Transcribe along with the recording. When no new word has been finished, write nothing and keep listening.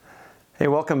Hey,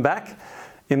 welcome back.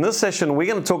 In this session, we're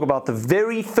going to talk about the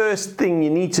very first thing you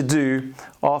need to do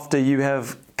after you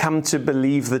have come to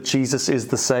believe that Jesus is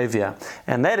the Savior,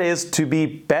 and that is to be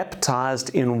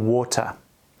baptized in water.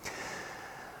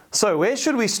 So, where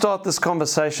should we start this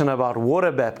conversation about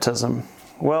water baptism?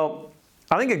 Well,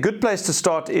 I think a good place to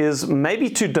start is maybe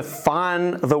to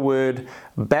define the word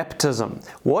baptism.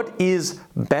 What is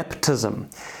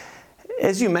baptism?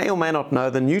 As you may or may not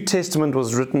know, the New Testament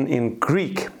was written in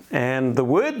Greek, and the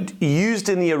word used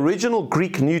in the original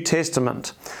Greek New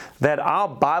Testament that our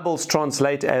Bibles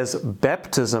translate as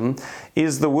baptism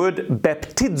is the word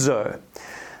baptizo.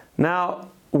 Now,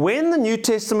 when the New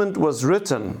Testament was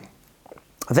written,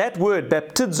 that word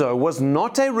baptizo was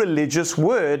not a religious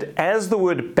word as the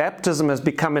word baptism has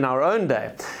become in our own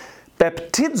day.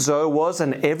 Baptizo was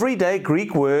an everyday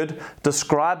Greek word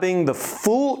describing the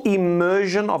full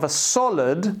immersion of a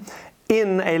solid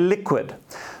in a liquid.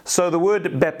 So the word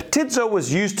baptizo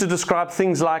was used to describe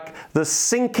things like the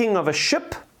sinking of a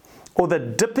ship, or the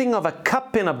dipping of a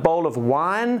cup in a bowl of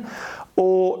wine,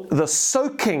 or the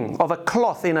soaking of a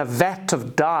cloth in a vat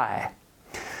of dye.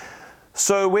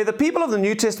 So where the people of the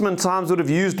New Testament times would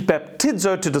have used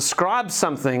baptizo to describe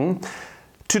something,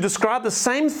 to describe the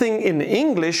same thing in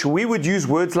English, we would use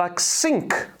words like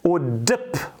sink or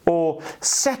dip or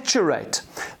saturate.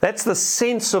 That's the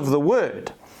sense of the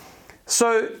word.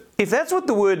 So if that's what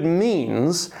the word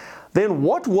means, then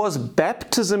what was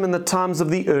baptism in the times of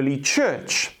the early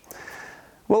church?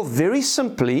 Well, very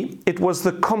simply, it was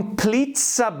the complete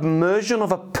submersion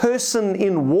of a person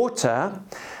in water,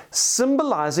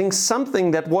 symbolizing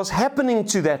something that was happening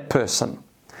to that person.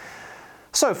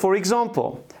 So, for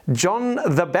example, John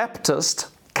the Baptist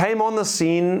came on the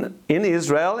scene in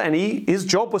Israel, and his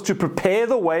job was to prepare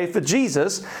the way for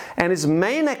Jesus, and his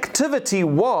main activity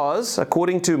was,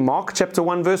 according to Mark chapter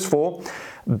 1 verse 4,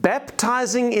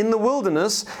 baptizing in the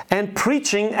wilderness and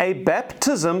preaching a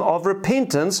baptism of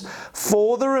repentance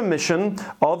for the remission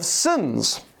of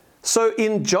sins. So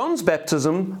in John's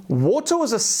baptism, water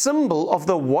was a symbol of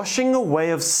the washing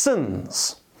away of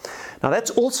sins. Now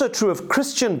that's also true of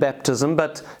Christian baptism,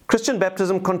 but Christian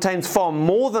baptism contains far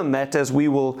more than that, as we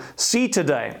will see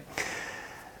today.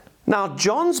 Now,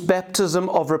 John's baptism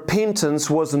of repentance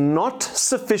was not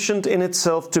sufficient in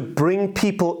itself to bring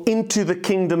people into the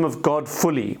kingdom of God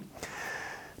fully.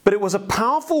 But it was a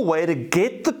powerful way to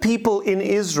get the people in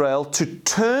Israel to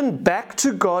turn back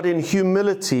to God in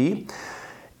humility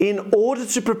in order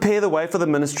to prepare the way for the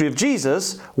ministry of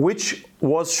Jesus, which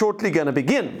was shortly going to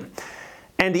begin.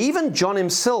 And even John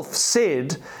himself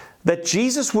said that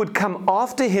Jesus would come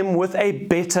after him with a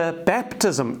better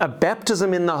baptism, a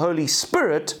baptism in the Holy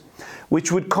Spirit,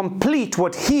 which would complete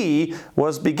what he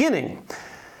was beginning.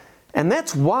 And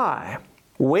that's why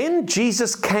when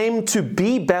Jesus came to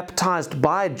be baptized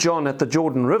by John at the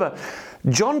Jordan River,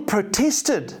 John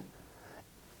protested.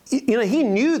 He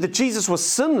knew that Jesus was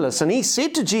sinless, and he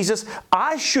said to Jesus,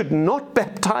 I should not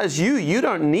baptize you. You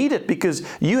don't need it because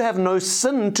you have no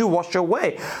sin to wash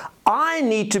away. I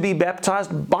need to be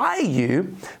baptized by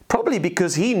you, probably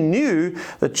because he knew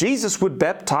that Jesus would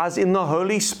baptize in the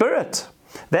Holy Spirit,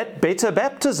 that better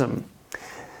baptism.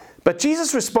 But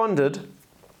Jesus responded,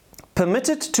 permit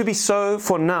it to be so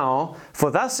for now,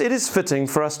 for thus it is fitting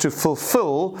for us to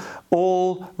fulfill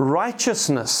all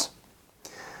righteousness.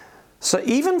 So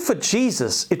even for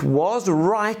Jesus, it was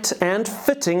right and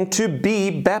fitting to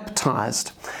be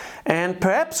baptized. And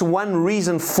perhaps one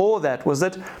reason for that was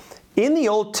that in the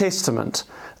Old Testament,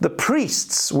 the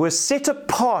priests were set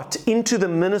apart into the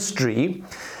ministry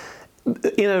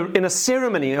in a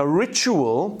ceremony, a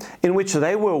ritual in which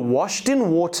they were washed in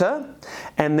water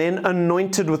and then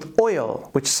anointed with oil,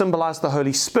 which symbolized the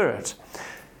Holy Spirit.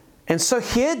 And so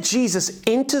here Jesus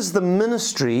enters the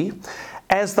ministry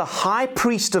as the high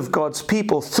priest of God's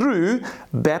people through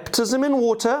baptism in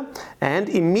water, and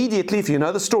immediately, if you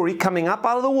know the story, coming up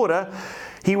out of the water,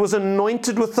 he was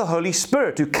anointed with the Holy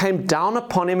Spirit, who came down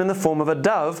upon him in the form of a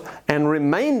dove and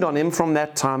remained on him from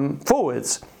that time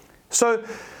forwards. So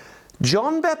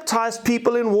John baptized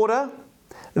people in water.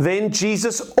 Then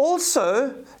Jesus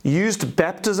also used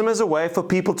baptism as a way for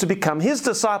people to become his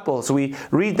disciples. We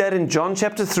read that in John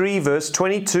chapter 3, verse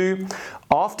 22.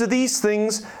 After these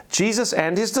things, Jesus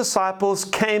and his disciples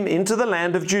came into the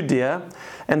land of Judea,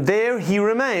 and there he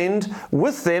remained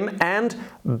with them and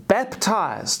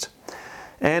baptized.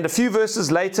 And a few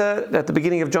verses later, at the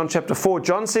beginning of John chapter 4,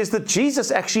 John says that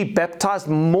Jesus actually baptized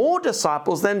more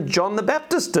disciples than John the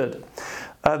Baptist did.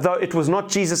 Though it was not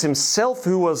Jesus himself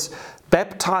who was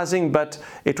baptizing, but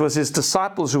it was his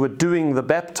disciples who were doing the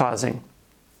baptizing.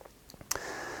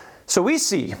 So we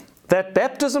see that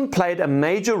baptism played a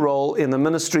major role in the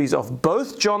ministries of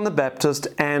both John the Baptist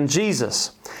and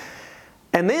Jesus.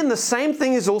 And then the same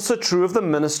thing is also true of the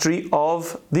ministry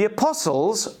of the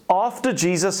apostles after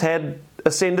Jesus had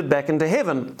ascended back into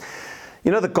heaven.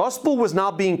 You know, the gospel was now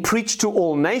being preached to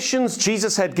all nations.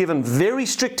 Jesus had given very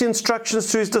strict instructions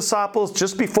to his disciples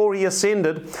just before he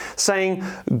ascended, saying,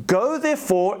 "Go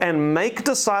therefore and make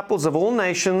disciples of all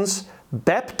nations,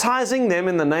 baptizing them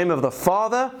in the name of the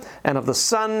Father and of the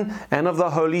Son and of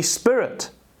the Holy Spirit.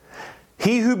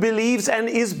 He who believes and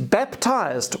is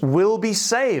baptized will be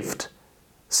saved,"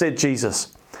 said Jesus,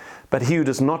 "but he who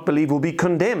does not believe will be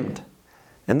condemned."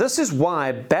 And this is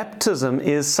why baptism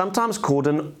is sometimes called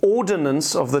an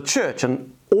ordinance of the church,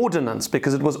 an ordinance,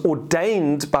 because it was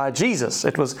ordained by Jesus.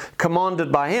 It was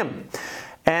commanded by him.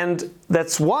 And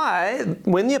that's why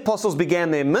when the apostles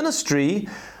began their ministry,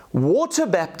 water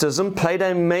baptism played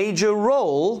a major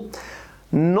role,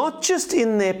 not just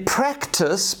in their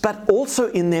practice, but also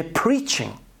in their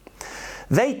preaching.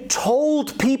 They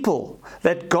told people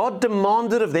that God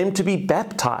demanded of them to be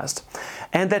baptized,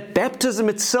 and that baptism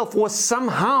itself was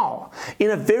somehow, in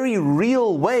a very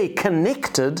real way,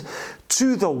 connected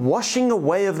to the washing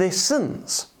away of their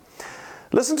sins.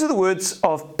 Listen to the words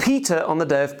of Peter on the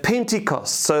day of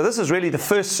Pentecost. So this is really the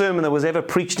first sermon that was ever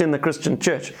preached in the Christian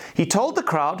church. He told the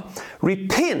crowd,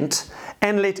 "Repent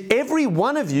and let every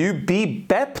one of you be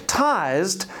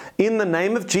baptized in the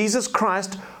name of Jesus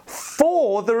Christ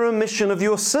for the remission of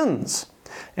your sins,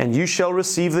 and you shall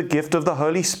receive the gift of the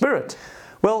Holy Spirit."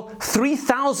 Well,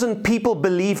 3,000 people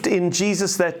believed in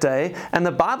Jesus that day, and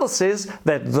the Bible says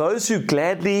that those who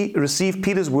gladly received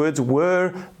Peter's words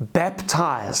were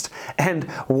baptized. And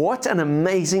what an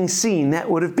amazing scene that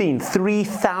would have been,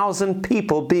 3,000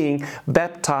 people being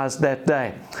baptized that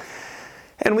day.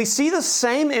 And we see the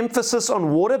same emphasis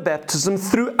on water baptism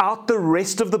throughout the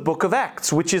rest of the book of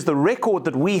Acts, which is the record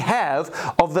that we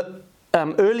have of the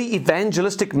early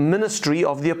evangelistic ministry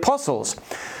of the apostles.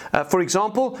 For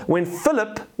example, when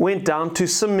Philip went down to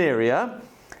Samaria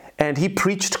and he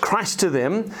preached Christ to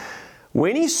them,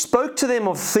 when he spoke to them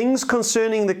of things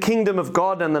concerning the kingdom of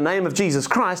God and the name of Jesus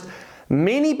Christ,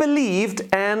 many believed,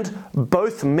 and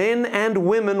both men and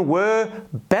women were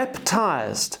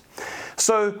baptized.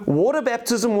 So water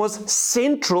baptism was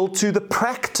central to the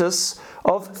practice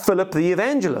of Philip the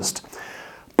evangelist.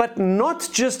 But not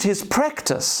just his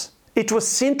practice, it was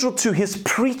central to his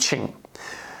preaching.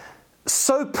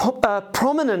 So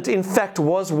prominent, in fact,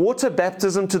 was water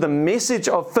baptism to the message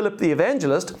of Philip the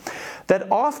evangelist, that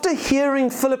after hearing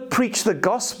Philip preach the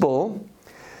gospel,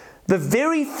 the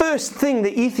very first thing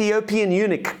the Ethiopian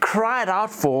eunuch cried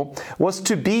out for was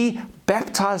to be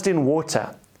baptized in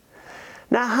water.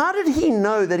 Now, how did he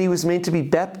know that he was meant to be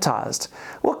baptized?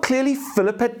 Well, clearly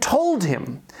Philip had told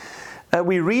him.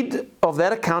 We read of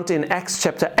that account in Acts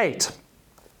chapter 8.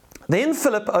 Then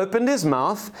Philip opened his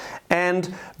mouth,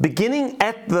 and beginning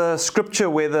at the scripture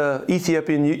where the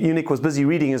Ethiopian eunuch was busy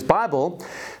reading his Bible,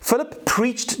 Philip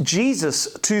preached Jesus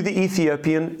to the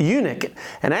Ethiopian eunuch.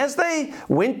 And as they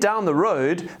went down the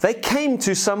road, they came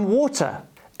to some water.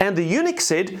 And the eunuch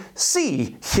said,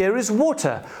 "See, here is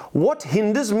water. What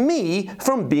hinders me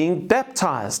from being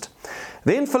baptized?"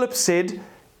 Then Philip said,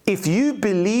 "If you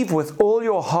believe with all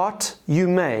your heart, you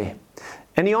may."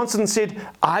 And he answered and said,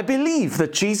 "I believe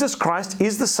that Jesus Christ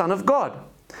is the Son of God."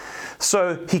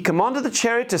 So he commanded the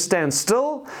chariot to stand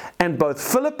still, and both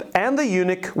Philip and the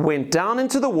eunuch went down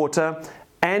into the water,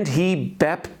 and he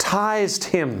baptized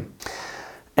him.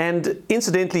 And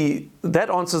incidentally, that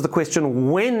answers the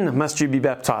question, when must you be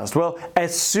baptized? Well,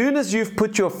 as soon as you've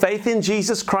put your faith in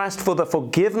Jesus Christ for the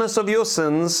forgiveness of your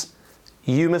sins,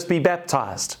 you must be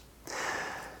baptized.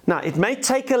 Now, it may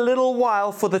take a little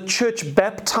while for the church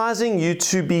baptizing you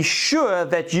to be sure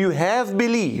that you have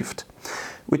believed,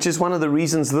 which is one of the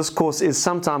reasons this course is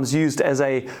sometimes used as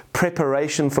a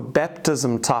preparation for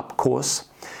baptism type course,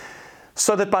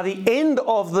 so that by the end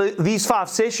of these 5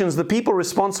 sessions, the people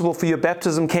responsible for your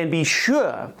baptism can be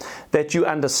sure that you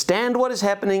understand what is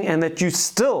happening and that you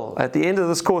still, at the end of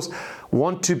this course,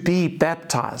 want to be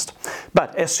baptized.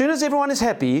 But as soon as everyone is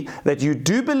happy that you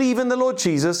do believe in the Lord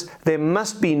Jesus, there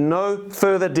must be no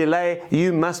further delay.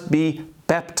 You must be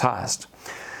baptized.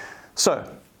 So,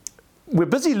 we're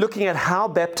busy looking at how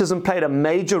baptism played a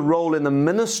major role in the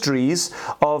ministries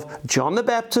of John the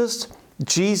Baptist,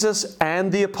 Jesus,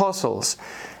 and the apostles.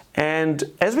 And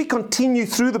as we continue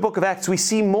through the book of Acts, we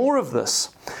see more of this.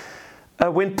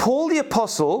 When Paul the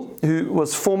apostle, who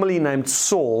was formerly named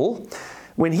Saul,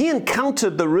 when he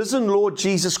encountered the risen Lord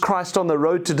Jesus Christ on the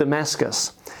road to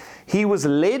Damascus, he was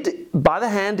led by the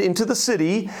hand into the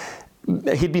city,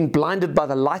 he'd been blinded by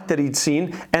the light that he'd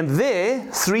seen. And there,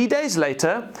 3 days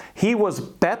later, he was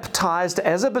baptized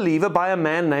as a believer by a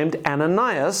man named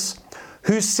Ananias,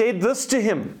 who said this to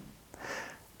him,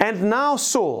 "And now,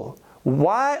 Saul,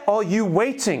 why are you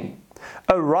waiting?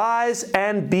 Arise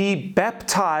and be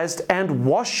baptized and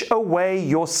wash away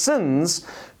your sins,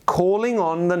 calling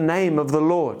on the name of the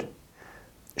Lord."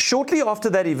 Shortly after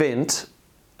that event,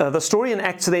 the story in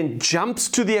Acts then jumps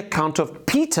to the account of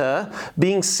Peter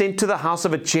being sent to the house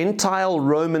of a Gentile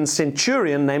Roman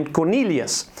centurion named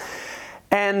Cornelius.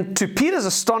 And to Peter's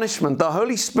astonishment, the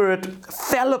Holy Spirit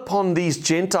fell upon these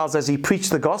Gentiles as he preached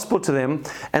the gospel to them,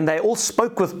 and they all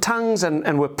spoke with tongues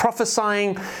and were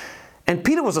prophesying. And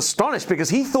Peter was astonished because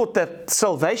he thought that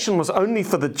salvation was only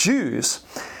for the Jews.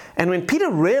 And when Peter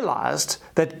realized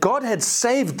that God had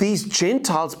saved these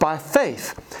Gentiles by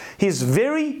faith, his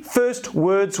very first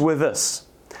words were this: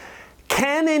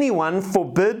 "Can anyone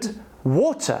forbid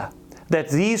water that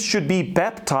these should be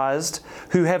baptized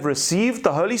who have received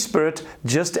the Holy Spirit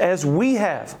just as we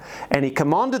have?" And he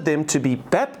commanded them to be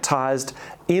baptized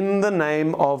in the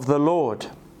name of the Lord.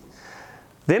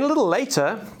 Then a little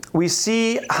later, we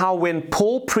see how when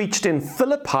Paul preached in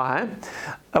Philippi,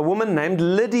 a woman named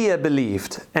Lydia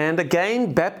believed. And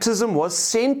again, baptism was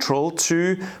central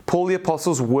to Paul the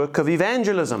Apostle's work of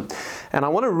evangelism. And I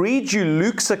want to read you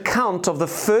Luke's account of the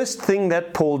first thing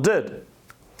that Paul did.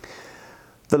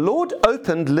 "The Lord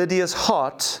opened Lydia's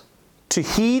heart to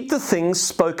heed the things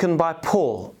spoken by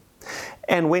Paul.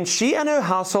 And when she and her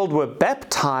household were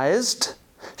baptized,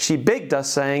 she begged us,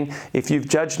 saying, 'If you've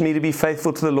judged me to be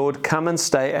faithful to the Lord, come and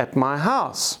stay at my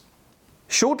house.'"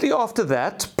 Shortly after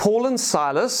that, Paul and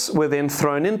Silas were then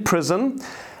thrown in prison,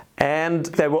 and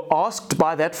they were asked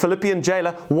by that Philippian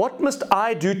jailer, "What must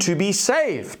I do to be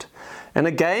saved?" And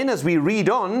again, as we read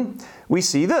on, we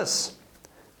see this.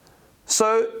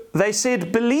 "So they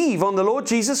said, 'Believe on the Lord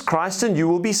Jesus Christ and you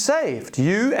will be saved,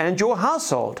 you and your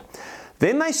household.'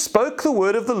 Then they spoke the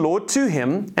word of the Lord to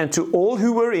him and to all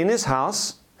who were in his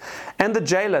house. And the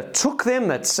jailer took them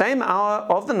that same hour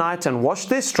of the night and washed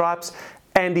their stripes,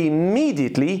 and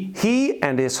immediately he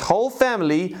and his whole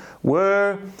family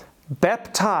were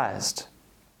baptized."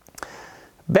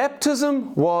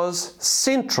 Baptism was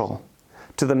central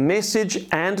to the message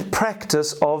and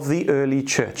practice of the early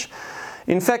church.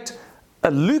 In fact,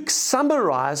 Luke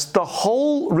summarized the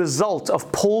whole result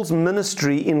of Paul's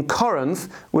ministry in Corinth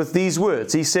with these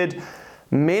words. He said,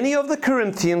 "Many of the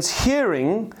Corinthians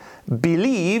hearing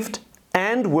believed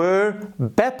and were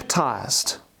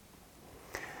baptized."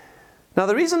 Now,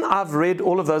 the reason I've read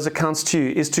all of those accounts to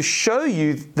you is to show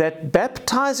you that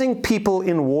baptizing people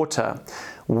in water,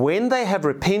 when they have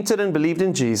repented and believed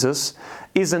in Jesus,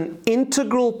 is an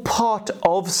integral part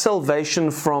of salvation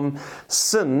from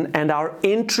sin and our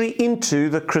entry into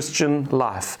the Christian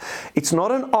life. It's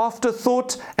not an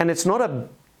afterthought, and it's not a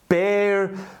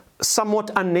bare, somewhat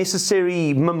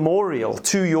unnecessary memorial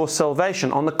to your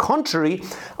salvation. On the contrary,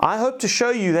 I hope to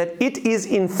show you that it is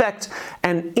in fact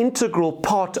an integral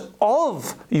part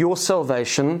of your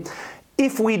salvation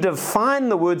if we define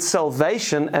the word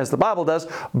salvation, as the Bible does,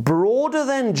 broader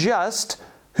than just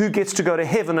who gets to go to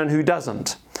heaven and who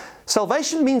doesn't.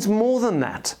 Salvation means more than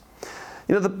that.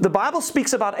 You know, the Bible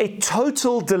speaks about a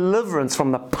total deliverance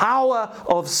from the power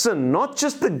of sin, not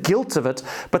just the guilt of it,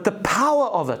 but the power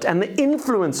of it and the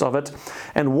influence of it.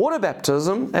 And water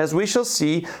baptism, as we shall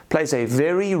see, plays a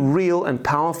very real and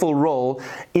powerful role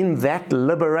in that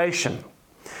liberation.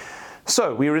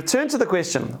 So we return to the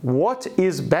question, what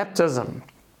is baptism?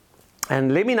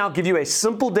 And let me now give you a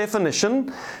simple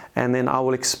definition, and then I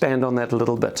will expand on that a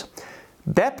little bit.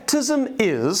 Baptism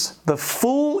is the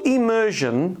full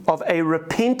immersion of a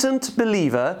repentant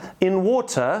believer in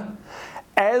water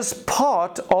as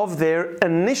part of their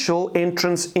initial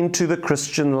entrance into the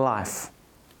Christian life.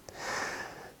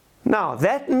 Now,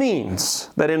 that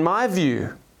means that in my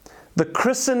view, the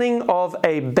christening of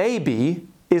a baby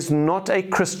is not a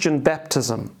Christian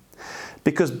baptism,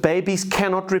 because babies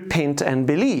cannot repent and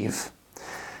believe.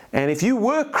 And if you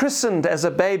were christened as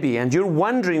a baby and you're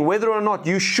wondering whether or not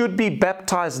you should be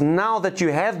baptized now that you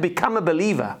have become a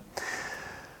believer,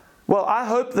 well, I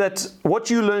hope that what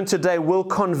you learn today will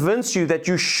convince you that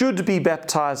you should be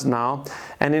baptized now.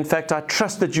 And in fact, I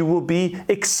trust that you will be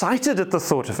excited at the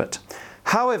thought of it.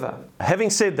 However, having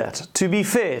said that, to be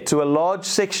fair to a large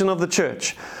section of the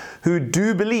church who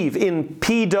do believe in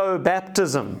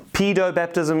pedo-baptism,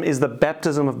 pedo-baptism is the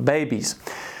baptism of babies,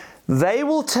 they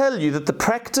will tell you that the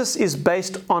practice is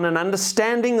based on an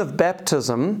understanding of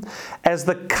baptism as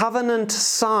the covenant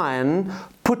sign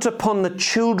put upon the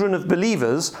children of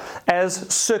believers as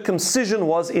circumcision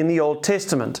was in the Old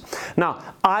Testament. Now,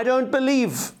 I don't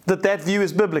believe that that view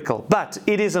is biblical, but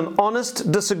it is an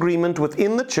honest disagreement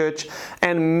within the church,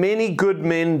 and many good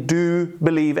men do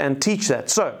believe and teach that.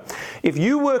 So, if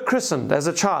you were christened as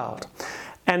a child,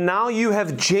 and now you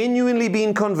have genuinely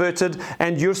been converted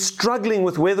and you're struggling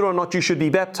with whether or not you should be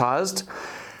baptized,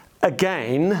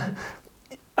 again,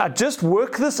 just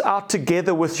work this out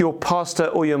together with your pastor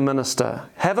or your minister.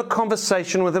 Have a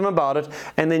conversation with them about it,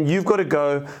 and then you've got to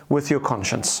go with your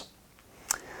conscience.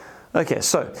 Okay,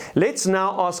 so let's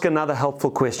now ask another helpful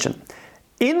question.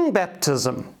 In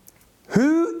baptism,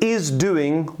 who is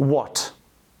doing what?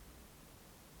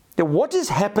 Now, what is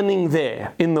happening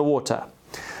there in the water?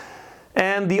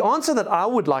 And the answer that I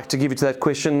would like to give you to that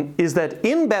question is that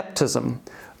in baptism,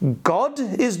 God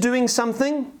is doing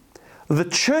something, the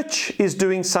church is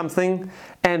doing something,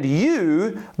 and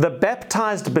you, the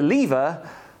baptized believer,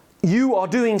 you are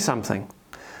doing something.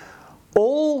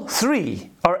 All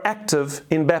three are active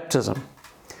in baptism.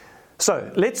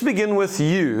 So let's begin with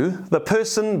you, the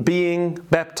person being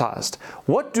baptized.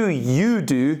 What do you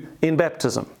do in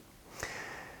baptism?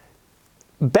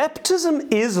 Baptism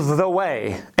is the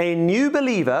way a new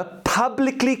believer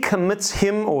publicly commits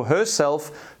him or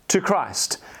herself to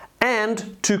Christ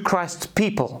and to Christ's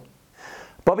people.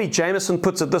 Bobby Jameson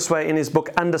puts it this way in his book,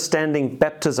 Understanding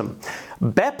Baptism.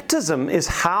 Baptism is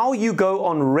how you go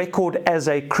on record as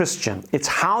a Christian. It's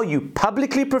how you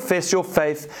publicly profess your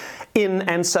faith in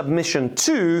and submission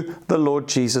to the Lord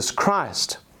Jesus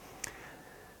Christ.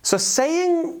 So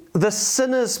saying the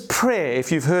sinner's prayer,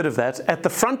 if you've heard of that, at the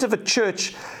front of a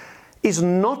church is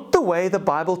not the way the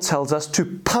Bible tells us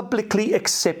to publicly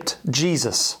accept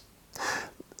Jesus.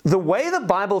 The way the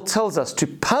Bible tells us to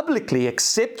publicly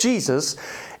accept Jesus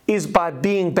is by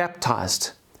being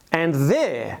baptized. And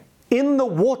there, in the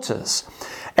waters,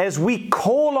 as we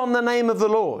call on the name of the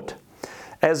Lord,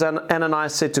 as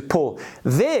Ananias said to Paul,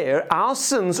 there our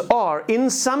sins are, in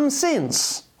some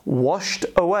sense, washed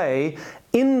away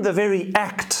in the very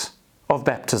act of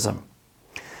baptism.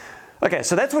 Okay,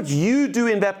 so that's what you do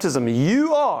in baptism.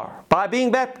 You are, by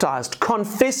being baptized,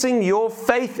 confessing your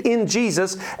faith in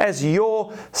Jesus as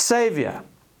your Savior.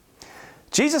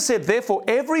 Jesus said, therefore,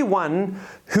 everyone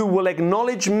who will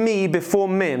acknowledge me before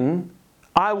men,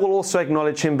 I will also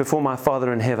acknowledge him before my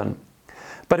Father in heaven.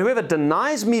 But whoever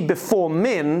denies me before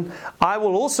men, I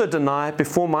will also deny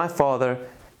before my Father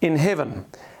in heaven.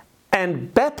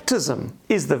 And baptism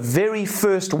is the very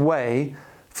first way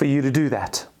for you to do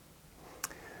that.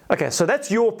 Okay, so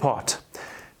that's your part.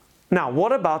 Now,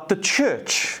 what about the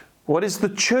church? What is the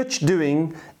church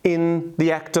doing in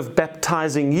the act of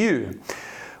baptizing you?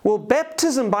 Well,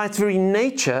 baptism by its very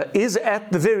nature is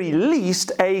at the very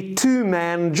least a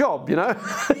two-man job, you know.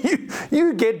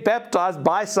 you get baptized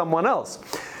by someone else.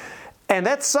 And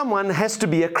that someone has to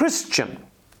be a Christian.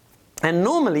 And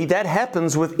normally that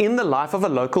happens within the life of a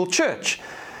local church.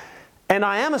 And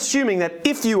I am assuming that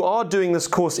if you are doing this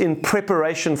course in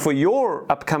preparation for your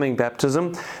upcoming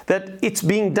baptism, that it's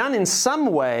being done in some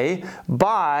way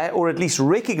by, or at least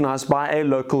recognized by, a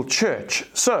local church.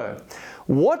 So,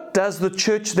 what does the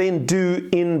church then do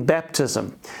in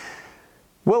baptism?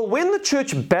 Well, when the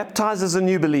church baptizes a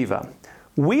new believer,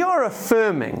 we are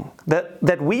affirming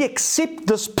that we accept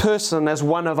this person as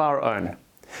one of our own.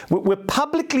 We're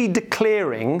publicly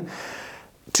declaring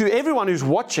to everyone who's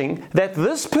watching that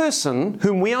this person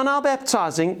whom we are now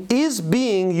baptizing is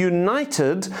being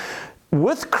united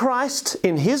with Christ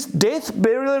in his death,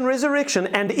 burial, and resurrection,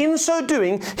 and in so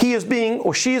doing, he is being,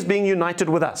 or she is being, united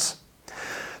with us.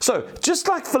 So, just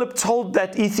like Philip told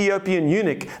that Ethiopian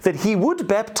eunuch that he would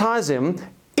baptize him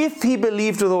if he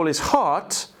believed with all his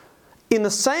heart, in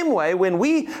the same way, when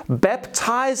we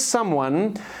baptize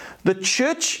someone, the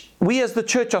church, we as the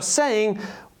church are saying,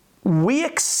 we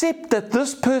accept that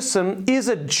this person is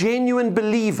a genuine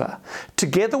believer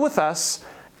together with us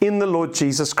in the Lord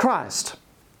Jesus Christ.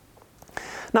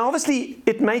 Now, obviously,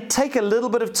 it may take a little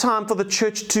bit of time for the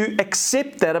church to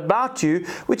accept that about you,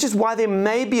 which is why there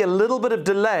may be a little bit of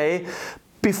delay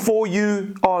before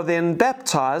you are then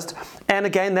baptized. And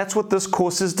again, that's what this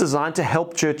course is designed to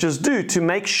help churches do, to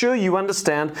make sure you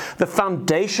understand the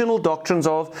foundational doctrines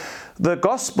of the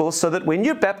gospel so that when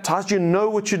you're baptized, you know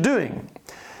what you're doing.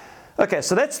 Okay,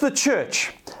 so that's the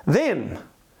church. Then,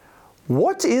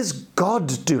 what is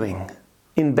God doing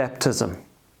in baptism?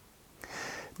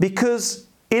 Because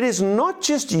it is not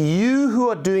just you who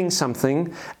are doing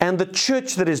something and the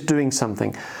church that is doing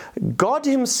something. God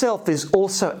himself is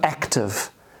also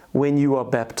active when you are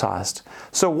baptized.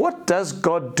 So what does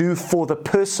God do for the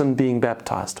person being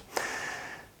baptized?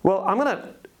 Well, I'm going to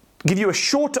give you a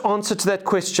short answer to that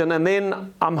question, and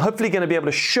then I'm hopefully going to be able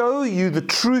to show you the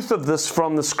truth of this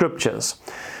from the scriptures.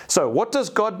 So what does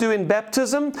God do in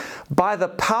baptism? By the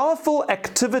powerful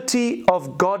activity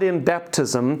of God in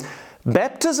baptism,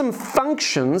 baptism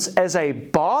functions as a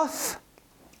bath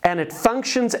and it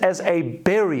functions as a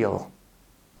burial.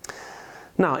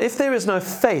 Now, if there is no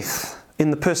faith in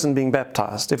the person being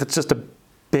baptized, if it's just a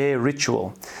bare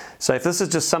ritual, so if this is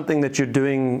just something that you're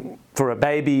doing for a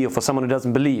baby or for someone who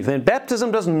doesn't believe, then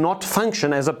baptism does not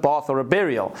function as a bath or a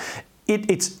burial.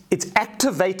 It's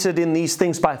activated in these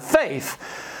things by faith.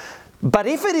 But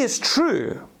if it is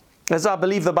true, as I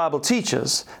believe the Bible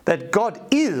teaches, that God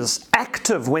is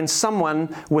active when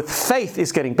someone with faith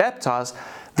is getting baptized,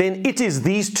 then it is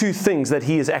these two things that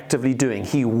He is actively doing.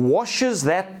 He washes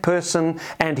that person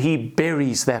and He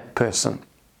buries that person.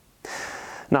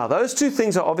 Now, those two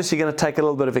things are obviously going to take a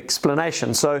little bit of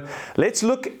explanation. So let's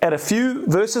look at a few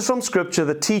verses from Scripture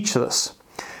that teach this.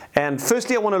 And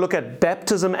firstly, I want to look at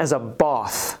baptism as a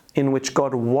bath in which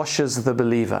God washes the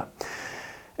believer.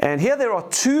 And here there are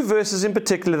two verses in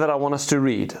particular that I want us to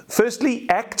read. Firstly,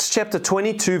 Acts chapter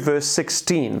 22, verse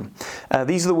 16.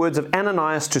 These are the words of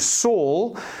Ananias to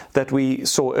Saul that we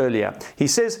saw earlier. He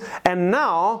says, "And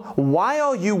now, why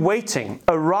are you waiting?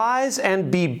 Arise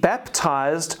and be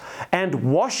baptized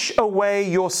and wash away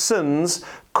your sins,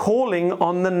 calling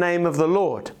on the name of the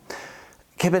Lord."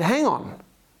 Okay, but hang on.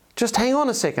 Just hang on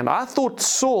a second. I thought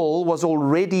Saul was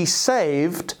already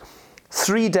saved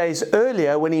 3 days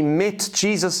earlier when he met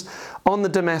Jesus on the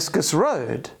Damascus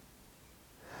Road.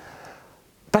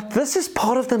 But this is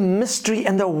part of the mystery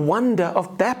and the wonder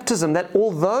of baptism, that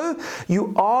although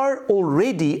you are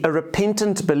already a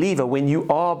repentant believer when you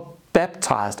are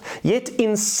baptized, yet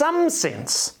in some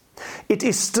sense, it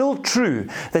is still true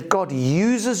that God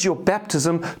uses your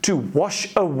baptism to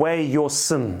wash away your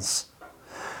sins.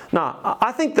 Now,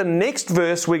 I think the next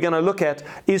verse we're going to look at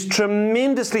is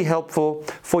tremendously helpful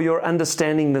for your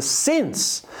understanding the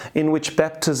sense in which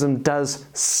baptism does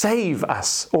save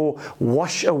us or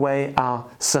wash away our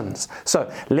sins. So,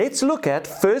 let's look at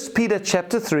 1 Peter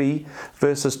chapter 3,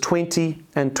 verses 20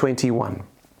 and 21.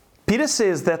 Peter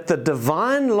says that the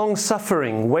divine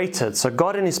long-suffering waited, so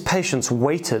God in His patience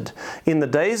waited in the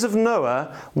days of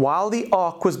Noah while the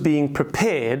ark was being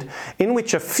prepared, in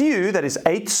which a few, that is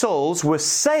 8 souls, were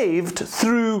saved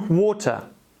through water.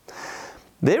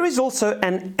 There is also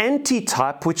an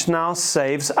antitype which now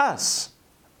saves us: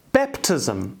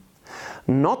 baptism.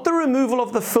 Not the removal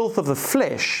of the filth of the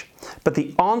flesh, but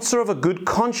the answer of a good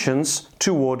conscience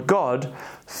toward God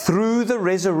through the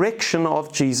resurrection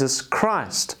of Jesus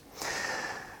Christ.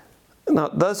 Now,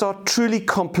 those are truly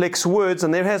complex words,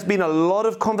 and there has been a lot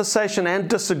of conversation and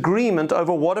disagreement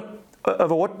over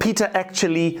what Peter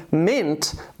actually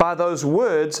meant by those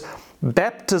words,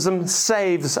 baptism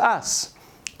saves us.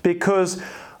 Because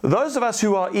those of us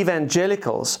who are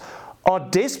evangelicals are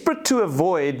desperate to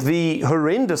avoid the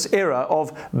horrendous error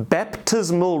of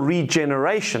baptismal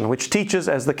regeneration, which teaches,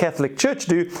 as the Catholic Church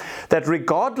do, that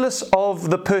regardless of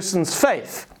the person's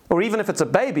faith, or even if it's a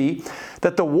baby,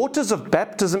 that the waters of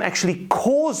baptism actually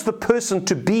cause the person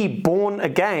to be born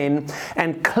again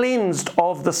and cleansed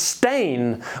of the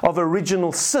stain of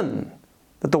original sin.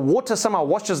 That the water somehow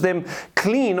washes them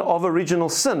clean of original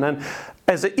sin. And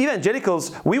as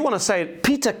evangelicals, we want to say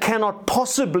Peter cannot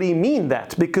possibly mean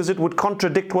that, because it would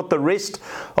contradict what the rest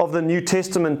of the New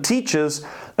Testament teaches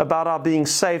about our being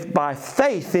saved by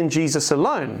faith in Jesus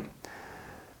alone.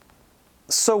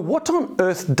 So what on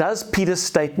earth does Peter's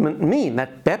statement mean,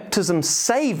 that baptism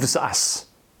saves us,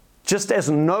 just as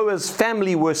Noah's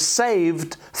family were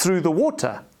saved through the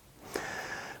water?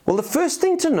 Well, the first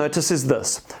thing to notice is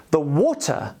this: the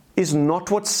water is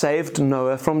not what saved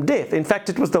Noah from death. In fact,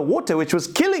 it was the water which was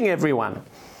killing everyone.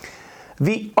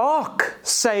 The ark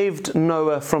saved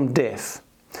Noah from death.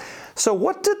 So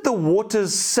what did the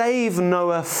waters save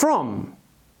Noah from?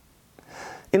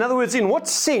 In other words, in what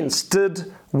sense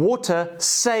did water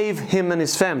save him and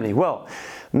his family? Well,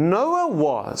 Noah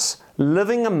was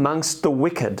living amongst the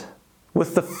wicked,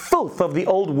 with the filth of the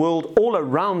old world all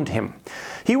around him.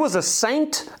 He was a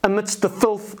saint amidst the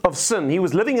filth of sin. He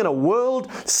was living in a world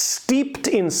steeped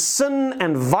in sin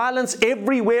and violence.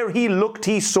 Everywhere he looked,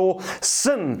 he saw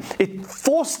sin. It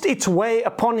forced its way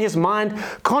upon his mind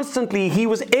constantly. He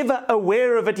was ever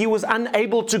aware of it. He was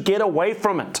unable to get away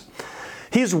from it.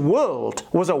 His world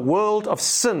was a world of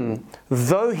sin,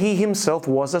 though he himself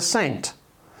was a saint.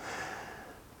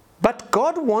 But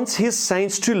God wants His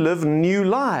saints to live new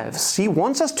lives. He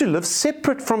wants us to live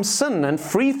separate from sin and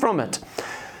free from it.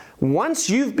 Once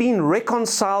you've been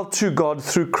reconciled to God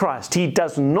through Christ, He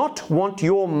does not want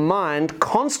your mind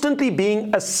constantly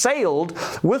being assailed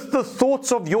with the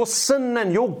thoughts of your sin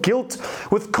and your guilt,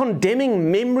 with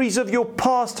condemning memories of your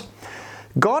past.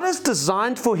 God has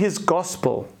designed for His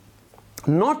gospel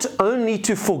not only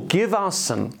to forgive our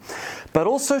sin, but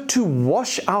also to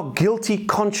wash our guilty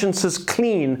consciences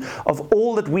clean of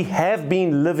all that we have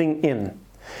been living in,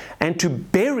 and to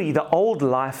bury the old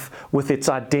life with its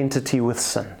identity with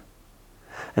sin.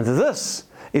 And this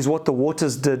is what the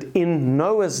waters did in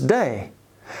Noah's day.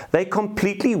 They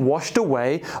completely washed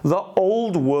away the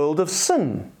old world of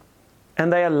sin.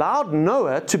 And they allowed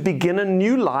Noah to begin a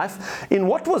new life in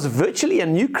what was virtually a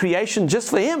new creation just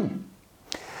for him.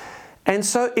 And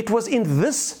so it was in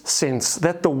this sense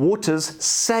that the waters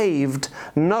saved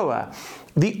Noah.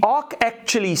 The ark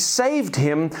actually saved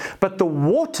him, but the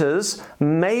waters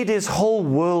made his whole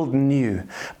world new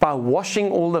by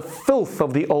washing all the filth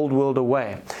of the old world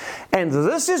away. And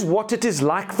this is what it is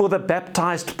like for the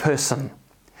baptized person.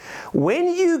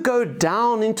 When you go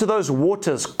down into those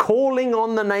waters, calling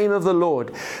on the name of the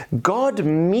Lord, God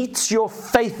meets your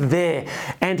faith there,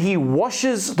 and He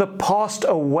washes the past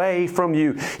away from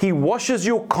you. He washes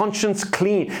your conscience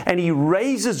clean, and He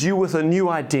raises you with a new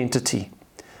identity.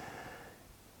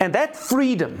 And that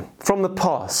freedom from the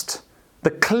past,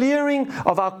 the clearing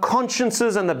of our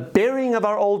consciences and the burying of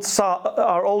our old selves,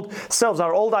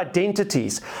 our old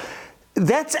identities,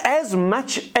 that's as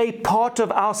much a part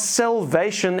of our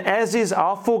salvation as is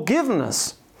our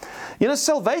forgiveness. You know,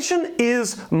 salvation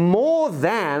is more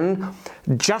than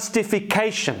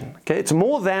justification. Okay? It's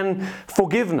more than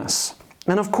forgiveness.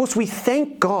 And of course, we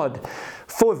thank God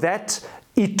for that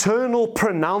eternal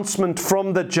pronouncement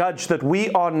from the judge that we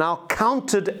are now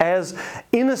counted as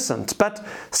innocent. But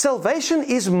salvation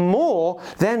is more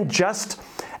than just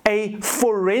a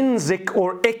forensic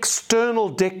or external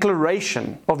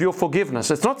declaration of your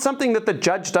forgiveness. It's not something that the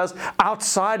judge does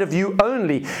outside of you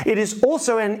only. It is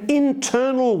also an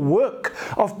internal work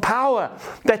of power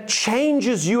that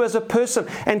changes you as a person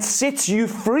and sets you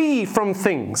free from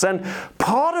things. And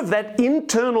part of that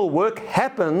internal work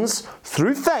happens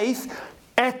through faith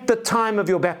at the time of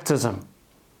your baptism.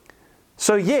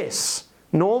 So yes,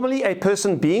 normally a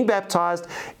person being baptized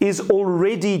is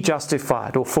already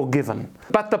justified or forgiven.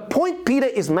 But the point Peter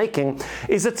is making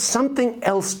is that something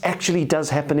else actually does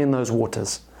happen in those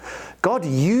waters. God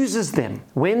uses them,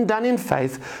 when done in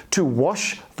faith, to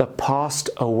wash the past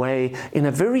away in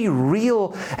a very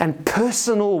real and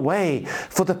personal way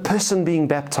for the person being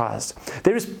baptized.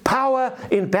 There is power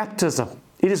in baptism.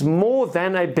 It is more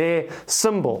than a bare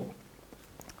symbol.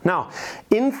 Now,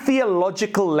 in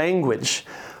theological language,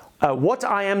 what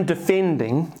I am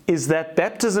defending is that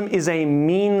baptism is a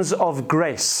means of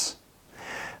grace.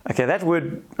 Okay, that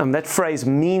word, that phrase,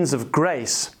 means of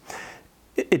grace,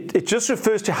 it just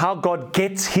refers to how God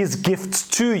gets His gifts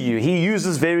to you. He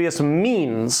uses various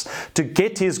means to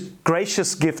get His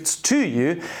gracious gifts to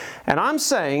you. And I'm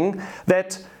saying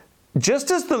that just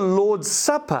as the Lord's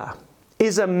Supper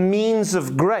is a means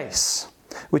of grace,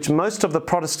 which most of the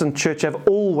Protestant church have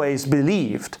always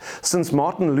believed, since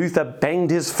Martin Luther banged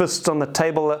his fists on the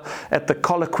table at the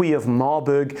Colloquy of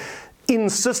Marburg,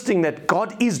 insisting that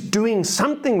God is doing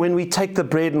something when we take the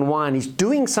bread and wine. He's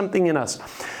doing something in us.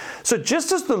 So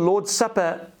just as the Lord's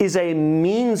Supper is a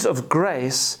means of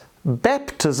grace,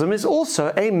 baptism is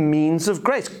also a means of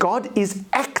grace. God is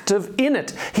active in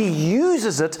it. He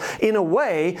uses it in a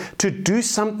way to do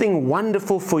something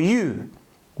wonderful for you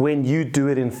when you do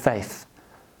it in faith.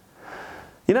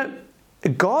 You know,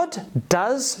 God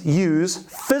does use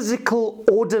physical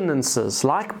ordinances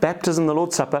like baptism, the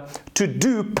Lord's Supper, to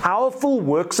do powerful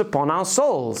works upon our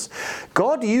souls.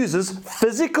 God uses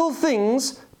physical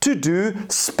things to do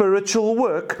spiritual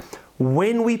work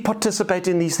when we participate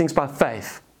in these things by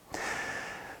faith.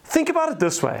 Think about it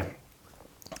this way.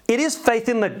 It is faith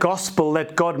in the gospel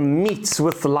that God meets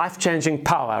with life-changing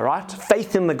power, right?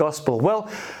 Faith in the gospel. Well,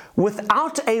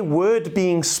 without a word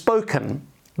being spoken,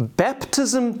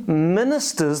 baptism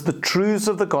ministers the truths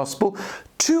of the gospel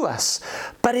to us,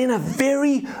 but in a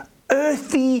very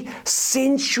earthy,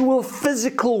 sensual,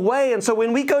 physical way. And so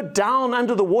when we go down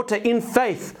under the water in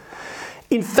faith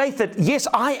that, yes,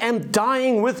 I am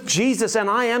dying with Jesus and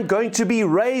I am going to be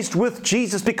raised with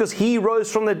Jesus because He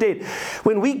rose from the dead.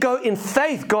 When we go in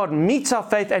faith, God meets our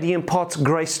faith and He imparts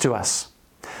grace to us.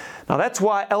 Now that's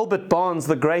why Albert Barnes,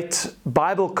 the great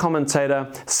Bible commentator,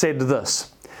 said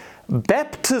this: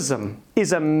 baptism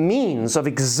is a means of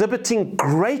exhibiting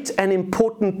great and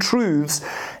important truths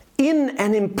in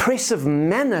an impressive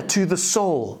manner to the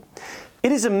soul.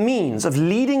 It is a means of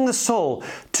leading the soul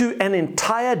to an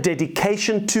entire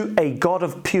dedication to a God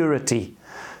of purity.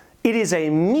 It is a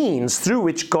means through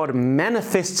which God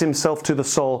manifests himself to the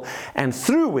soul and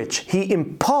through which he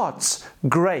imparts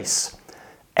grace,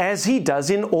 as he does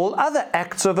in all other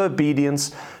acts of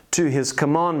obedience to his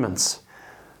commandments.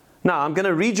 Now, I'm going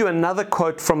to read you another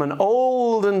quote from an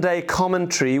olden day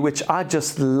commentary, which I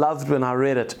just loved when I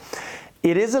read it.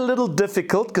 It is a little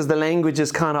difficult because the language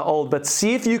is kind of old, but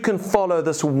see if you can follow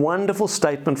this wonderful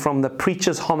statement from the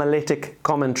Preacher's Homiletic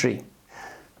Commentary.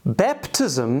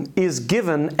 Baptism is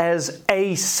given as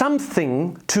a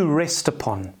something to rest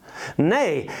upon,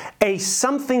 nay, a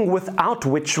something without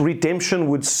which redemption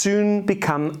would soon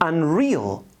become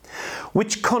unreal,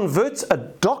 which converts a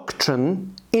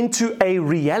doctrine into a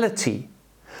reality,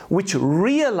 which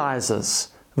realizes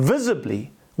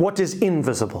visibly what is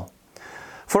invisible.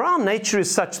 For our nature is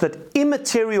such that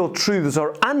immaterial truths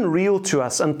are unreal to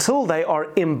us until they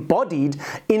are embodied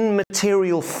in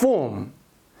material form.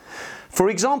 For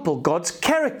example, God's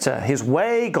character, his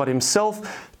way, God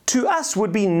himself, to us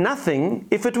would be nothing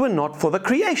if it were not for the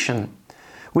creation,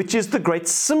 which is the great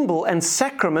symbol and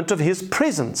sacrament of his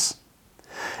presence.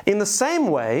 In the same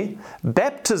way,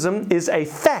 baptism is a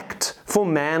fact for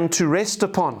man to rest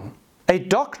upon, a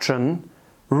doctrine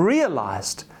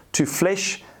realized to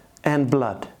flesh and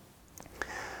blood.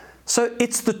 So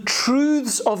it's the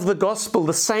truths of the gospel,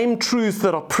 the same truths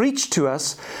that are preached to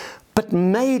us, but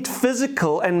made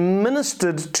physical and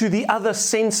ministered to the other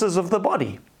senses of the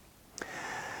body.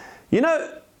 You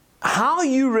know, how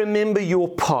you remember your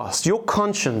past, your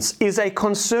conscience, is a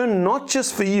concern not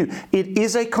just for you, it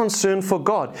is a concern for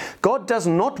God. God does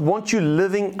not want you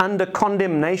living under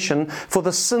condemnation for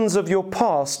the sins of your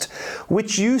past,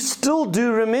 which you still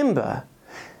do remember.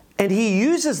 And he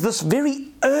uses this very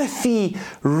earthy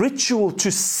ritual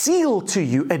to seal to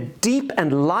you a deep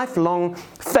and lifelong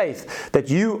faith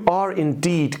that you are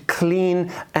indeed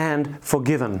clean and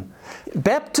forgiven.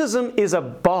 Baptism is a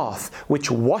bath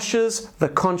which washes the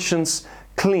conscience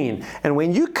clean. And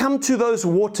when you come to those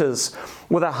waters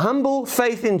with a humble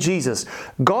faith in Jesus,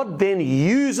 God then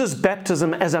uses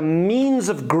baptism as a means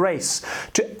of grace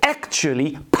to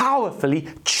actually powerfully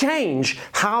change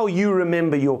how you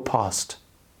remember your past.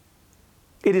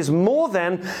 It is more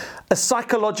than a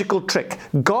psychological trick.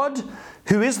 God,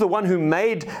 who is the one who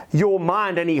made your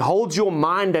mind and he holds your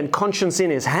mind and conscience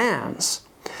in his hands,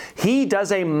 he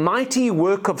does a mighty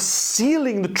work of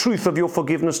sealing the truth of your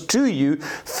forgiveness to you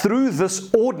through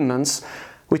this ordinance,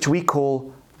 which we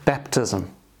call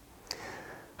baptism.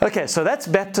 Okay, so that's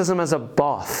baptism as a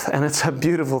bath, and it's a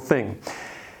beautiful thing.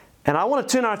 And I want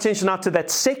to turn our attention now to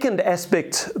that second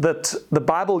aspect that the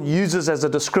Bible uses as a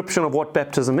description of what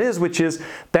baptism is, which is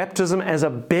baptism as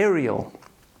a burial.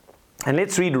 And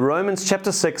let's read Romans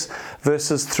chapter 6,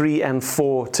 verses 3 and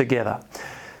 4 together.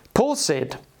 Paul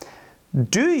said,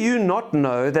 "Do you not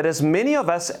know that as many of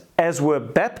us as were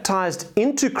baptized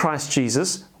into Christ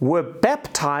Jesus were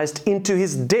baptized into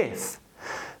his death?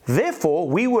 Therefore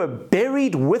we were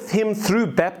buried with him through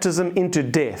baptism into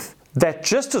death, that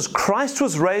just as Christ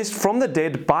was raised from the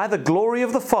dead by the glory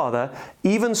of the Father,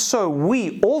 even so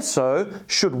we also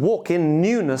should walk in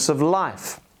newness of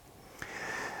life."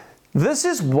 This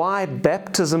is why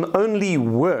baptism only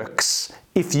works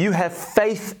if you have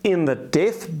faith in the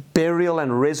death, burial,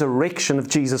 and resurrection of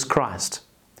Jesus Christ.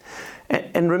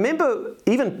 And remember,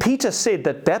 even Peter said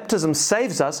that baptism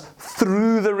saves us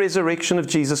through the resurrection of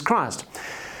Jesus Christ.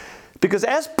 Because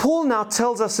as Paul now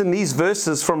tells us in these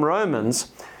verses from Romans,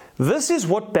 this is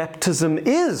what baptism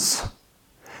is.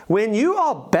 When you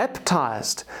are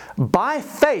baptized by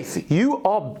faith, you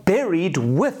are buried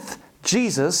with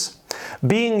Jesus,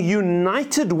 being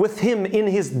united with him in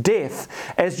his death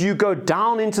as you go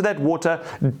down into that water,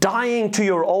 dying to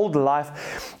your old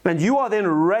life, and you are then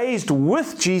raised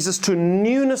with Jesus to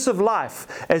newness of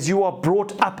life as you are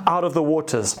brought up out of the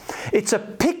waters. It's a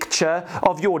picture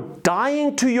of your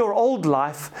dying to your old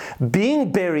life,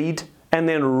 being buried, and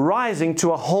then rising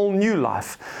to a whole new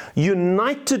life,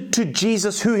 united to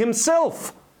Jesus, who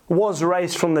himself was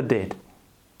raised from the dead.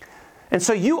 And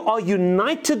so you are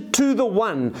united to the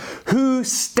one who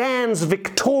stands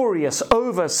victorious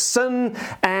over sin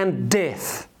and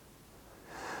death.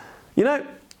 You know,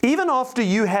 even after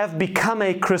you have become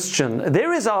a Christian,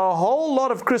 there is a whole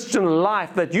lot of Christian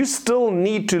life that you still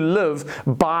need to live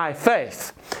by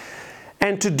faith.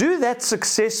 And to do that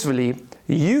successfully,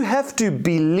 you have to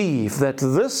believe that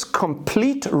this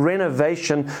complete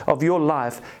renovation of your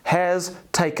life has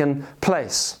taken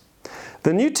place.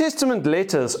 The New Testament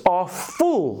letters are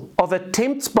full of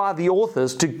attempts by the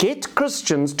authors to get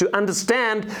Christians to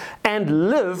understand and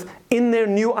live in their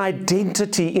new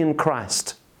identity in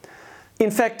Christ.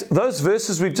 In fact, those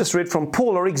verses we've just read from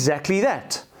Paul are exactly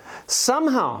that.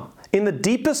 Somehow, in the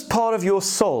deepest part of your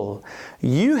soul,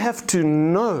 you have to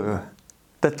know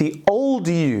that the old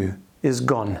you is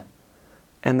gone,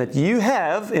 and that you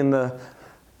have,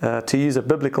 to use a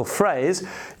biblical phrase,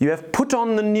 you have put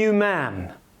on the new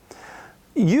man.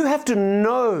 You have to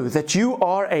know that you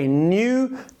are a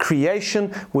new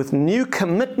creation with new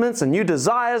commitments and new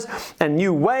desires and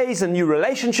new ways and new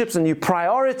relationships and new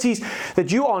priorities,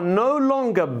 that you are no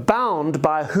longer bound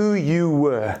by who you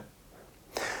were.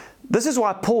 This is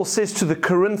why Paul says to the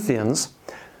Corinthians,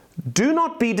 "Do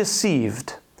not be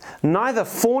deceived. Neither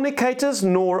fornicators,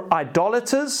 nor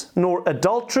idolaters, nor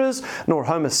adulterers, nor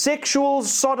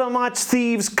homosexuals, sodomites,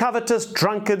 thieves, covetous,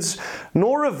 drunkards,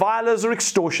 nor revilers or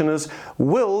extortioners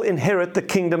will inherit the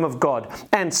kingdom of God.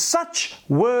 And such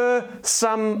were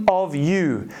some of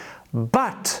you,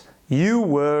 but you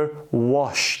were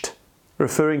washed."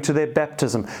 Referring to their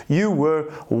baptism. You were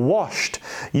washed.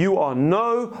 You are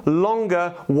no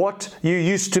longer what you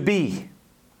used to be.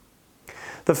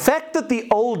 The fact that the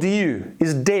old you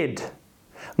is dead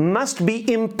must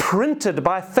be imprinted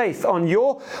by faith on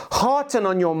your heart and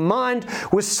on your mind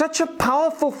with such a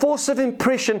powerful force of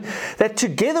impression that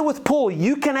together with Paul,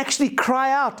 you can actually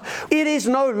cry out, "It is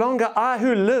no longer I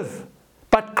who live,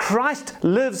 but Christ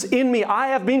lives in me. I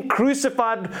have been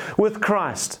crucified with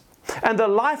Christ. And the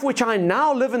life which I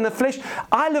now live in the flesh,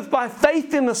 I live by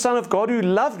faith in the Son of God who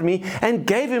loved me and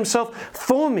gave himself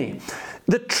for me."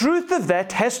 The truth of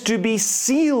that has to be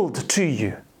sealed to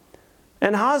you.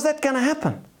 And how is that going to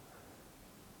happen?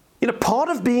 Part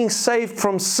of being saved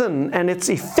from sin and its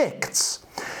effects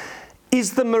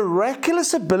is the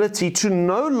miraculous ability to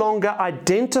no longer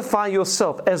identify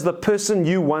yourself as the person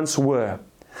you once were.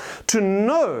 To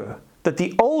know that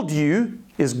the old you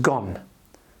is gone.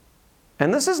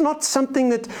 And this is not something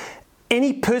that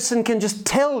any person can just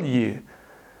tell you,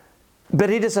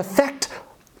 but it is a fact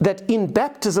that in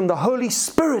baptism the Holy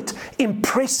Spirit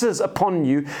impresses upon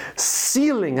you,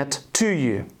 sealing it to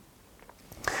you.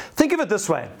 Think of it this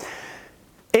way.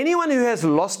 Anyone who has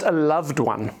lost a loved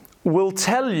one will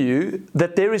tell you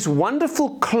that there is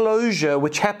wonderful closure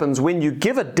which happens when you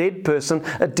give a dead person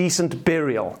a decent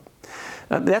burial.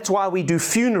 That's why we do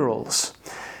funerals.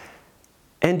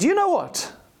 And you know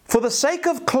what? For the sake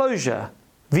of closure,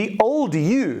 the old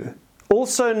you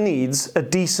also needs a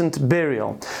decent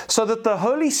burial, so that the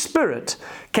Holy Spirit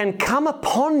can come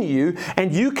upon you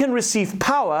and you can receive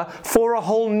power for a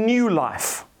whole new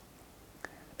life.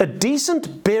 A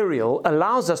decent burial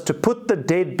allows us to put the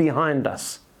dead behind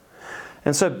us.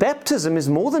 And so baptism is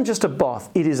more than just a bath,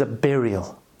 it is a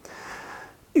burial.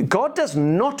 God does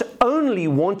not only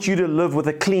want you to live with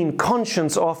a clean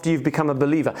conscience after you've become a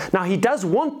believer. Now, He does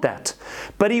want that,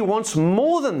 but He wants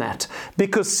more than that,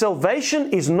 because salvation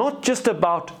is not just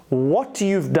about what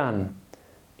you've done,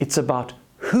 it's about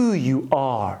who you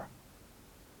are.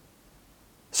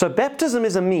 So baptism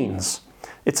is a means.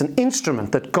 It's an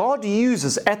instrument that God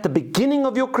uses at the beginning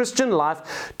of your Christian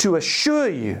life to assure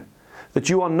you that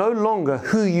you are no longer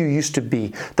who you used to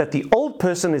be, that the old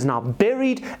person is now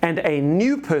buried and a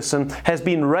new person has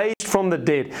been raised from the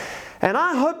dead. And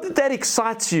I hope that that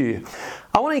excites you.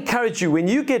 I want to encourage you, when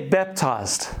you get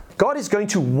baptized, God is going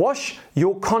to wash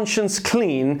your conscience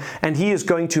clean and He is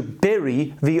going to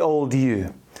bury the old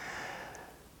you.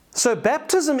 So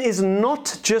baptism is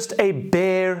not just a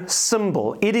bare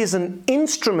symbol. It is an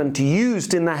instrument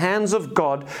used in the hands of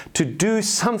God to do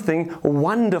something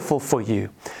wonderful for you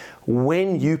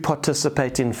when you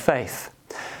participate in faith.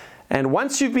 And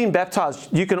once you've been baptized,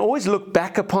 you can always look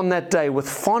back upon that day with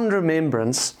fond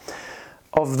remembrance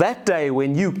of that day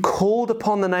when you called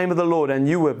upon the name of the Lord and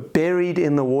you were buried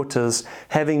in the waters,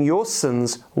 having your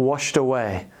sins washed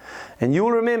away. And you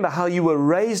will remember how you were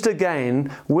raised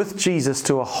again with Jesus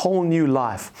to a whole new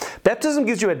life. Baptism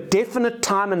gives you a definite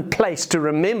time and place to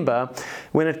remember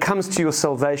when it comes to your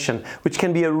salvation, which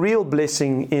can be a real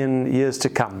blessing in years to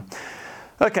come.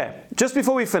 Okay, just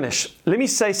before we finish, let me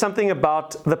say something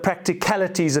about the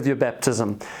practicalities of your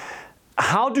baptism.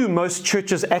 How do most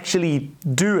churches actually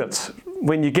do it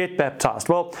when you get baptized?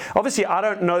 Well, obviously I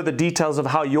don't know the details of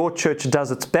how your church does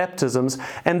its baptisms,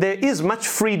 and there is much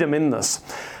freedom in this.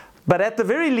 But at the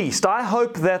very least, I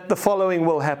hope that the following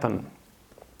will happen.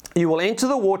 You will enter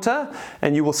the water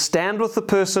and you will stand with the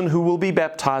person who will be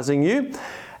baptizing you.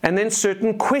 And then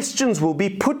certain questions will be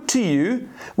put to you,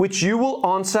 which you will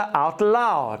answer out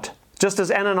loud. Just as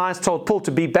Ananias told Paul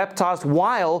to be baptized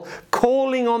while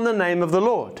calling on the name of the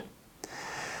Lord.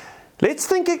 Let's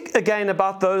think again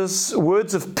about those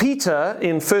words of Peter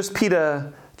in 1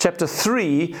 Peter chapter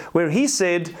 3, where he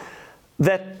said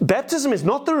that baptism is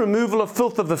not the removal of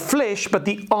filth of the flesh, but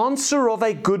the answer of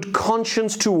a good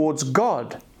conscience towards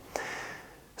God.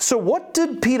 So what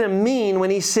did Peter mean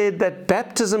when he said that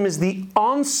baptism is the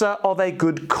answer of a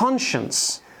good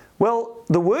conscience? Well,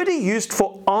 the word he used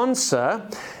for answer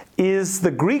is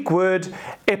the Greek word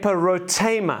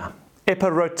eperotema,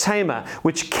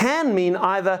 which can mean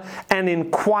either an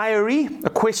inquiry, a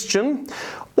question,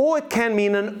 or it can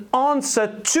mean an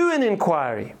answer to an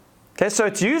inquiry. Okay, so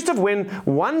it's used of when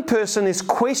one person is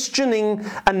questioning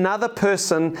another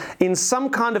person in some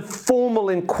kind of formal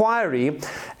inquiry,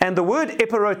 and the word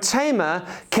eperotema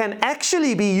can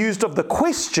actually be used of the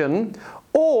question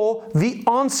or the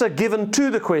answer given to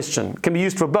the question. It can be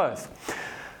used for both.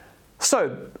 So,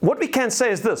 what we can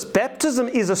say is this: baptism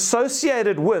is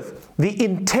associated with the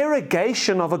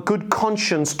interrogation of a good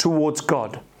conscience towards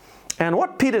God. And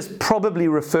what Peter's probably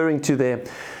referring to there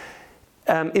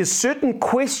is certain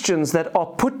questions that are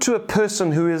put to a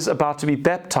person who is about to be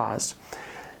baptized.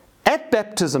 At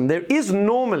baptism, there is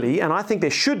normally, and I think there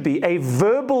should be, a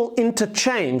verbal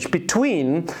interchange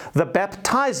between the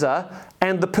baptizer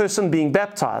and the person being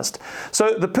baptized.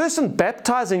 So the person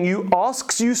baptizing you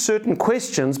asks you certain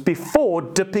questions before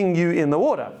dipping you in the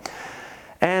water.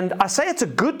 And I say it's a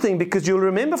good thing because you'll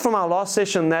remember from our last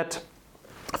session that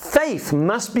faith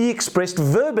must be expressed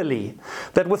verbally,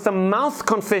 that with the mouth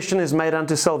confession is made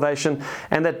unto salvation,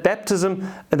 and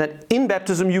that in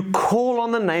baptism you call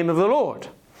on the name of the Lord.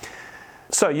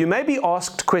 So you may be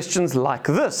asked questions like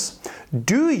this: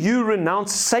 do you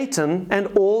renounce Satan and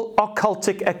all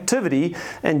occultic activity?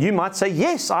 And you might say,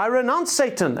 yes, I renounce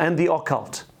Satan and the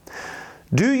occult.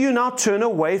 Do you now turn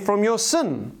away from your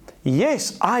sin?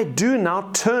 Yes, I do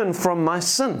now turn from my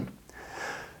sin.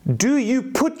 Do you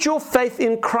put your faith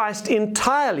in Christ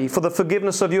entirely for the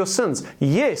forgiveness of your sins?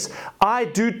 Yes, I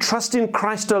do trust in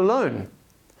Christ alone.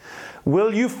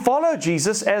 Will you follow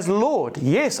Jesus as Lord?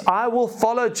 Yes, I will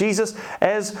follow Jesus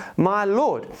as my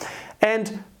Lord.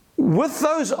 And with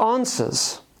those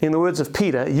answers, in the words of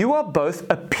Peter, you are both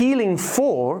appealing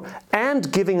for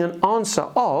and giving an answer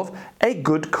of a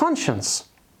good conscience.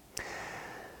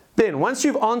 Then, once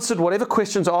you've answered whatever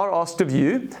questions are asked of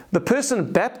you, the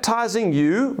person baptizing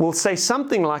you will say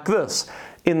something like this: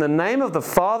 in the name of the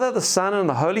Father, the Son, and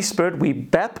the Holy Spirit, we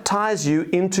baptize you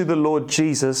into the Lord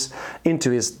Jesus,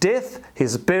 into His death,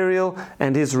 His burial,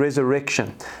 and His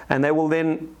resurrection. And they will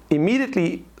then,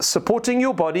 immediately supporting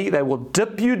your body, they will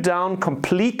dip you down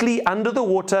completely under the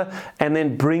water and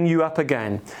then bring you up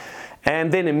again.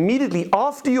 And then immediately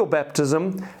after your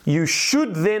baptism, you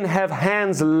should then have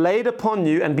hands laid upon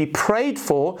you and be prayed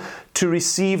for to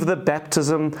receive the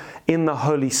baptism in the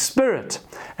Holy Spirit.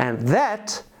 And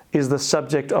that is the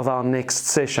subject of our next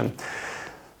session.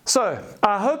 So,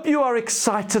 I hope you are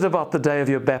excited about the day of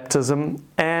your baptism,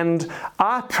 and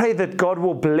I pray that God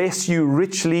will bless you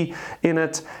richly in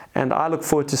it, and I look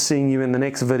forward to seeing you in the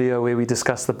next video where we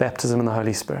discuss the baptism in the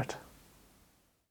Holy Spirit.